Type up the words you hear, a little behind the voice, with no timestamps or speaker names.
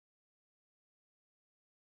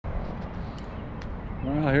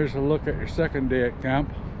Well, here's a look at your second day at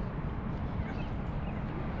camp.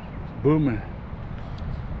 Booming.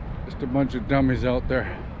 Just a bunch of dummies out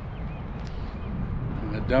there.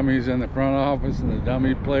 And the dummies in the front office and the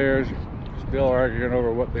dummy players still arguing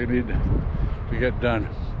over what they need to get done.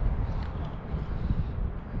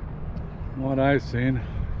 What I've seen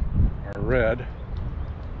or read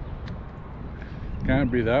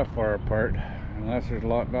can't be that far apart unless there's a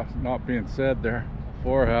lot not being said there.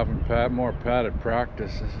 For having more padded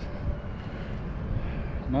practices.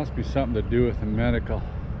 Must be something to do with the medical.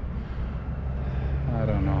 I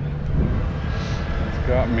don't know. It's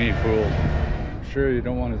got me fooled. I'm sure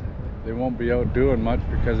they won't be out doing much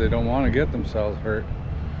because they don't want to get themselves hurt.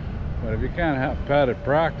 But if you can't have padded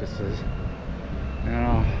practices, you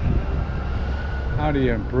know, how do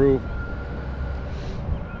you improve?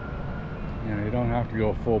 You know, you don't have to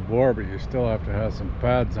go full bore, but you still have to have some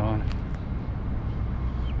pads on.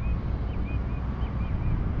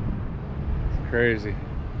 Crazy.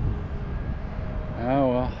 Oh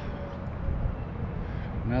well,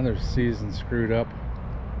 another season screwed up.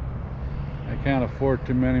 I can't afford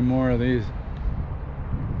too many more of these.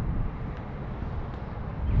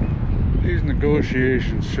 These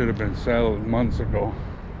negotiations should have been settled months ago.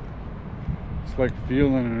 It's like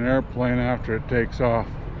fueling an airplane after it takes off.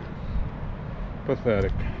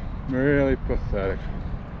 Pathetic. Really pathetic.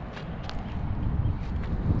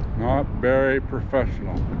 Not very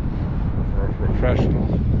professional. For a professional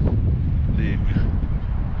league.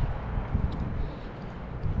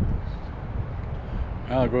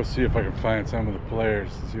 I'll go see if I can find some of the players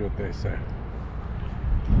and see what they say.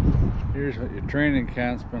 Here's what your training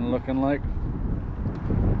camp's been looking like.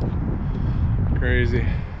 Crazy.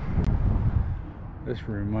 This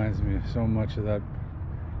reminds me so much of that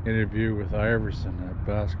interview with Iverson, that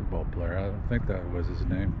basketball player. I don't think that was his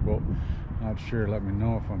name. Well, not sure. Let me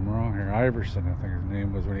know if I'm wrong here. Iverson, I think his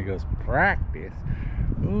name was, when he goes, practice?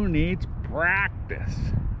 Who needs practice?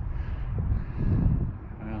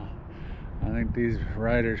 Well, I think these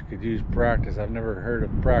riders could use practice. I've never heard of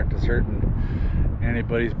practice hurting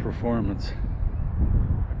anybody's performance.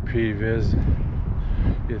 My peeve is,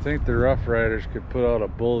 you think the Roughriders could put out a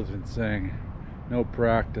bulletin saying, no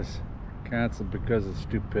practice, canceled because of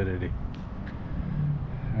stupidity.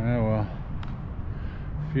 Oh well.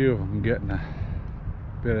 Few of them getting a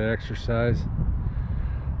bit of exercise.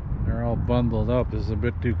 They're all bundled up. This is a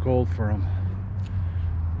bit too cold for them.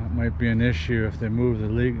 That might be an issue if they move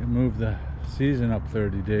the season up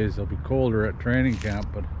 30 days. They'll be colder at training camp,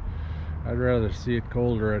 but I'd rather see it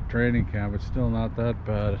colder at training camp. It's still not that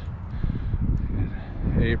bad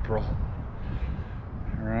in April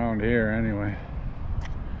around here anyway.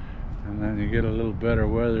 And then you get a little better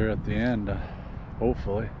weather at the end,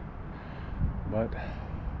 hopefully. But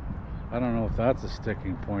I don't know if that's a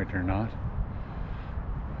sticking point or not.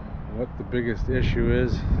 What the biggest issue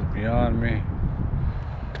is beyond me.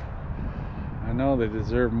 I know they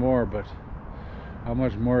deserve more, but how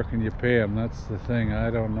much more can you pay them? That's the thing. I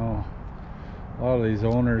don't know. A lot of these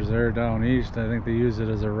owners there down east, I think they use it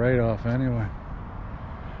as a write-off anyway.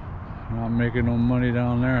 Not making no money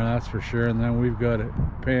down there, that's for sure. And then we've got to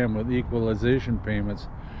pay them with equalization payments,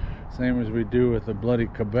 same as we do with the bloody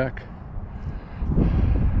Quebec.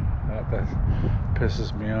 That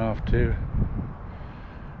pisses me off too.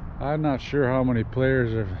 I'm not sure how many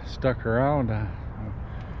players have stuck around.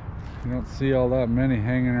 You don't see all that many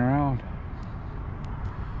hanging around.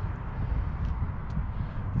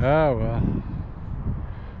 Oh well.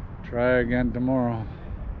 Try again tomorrow.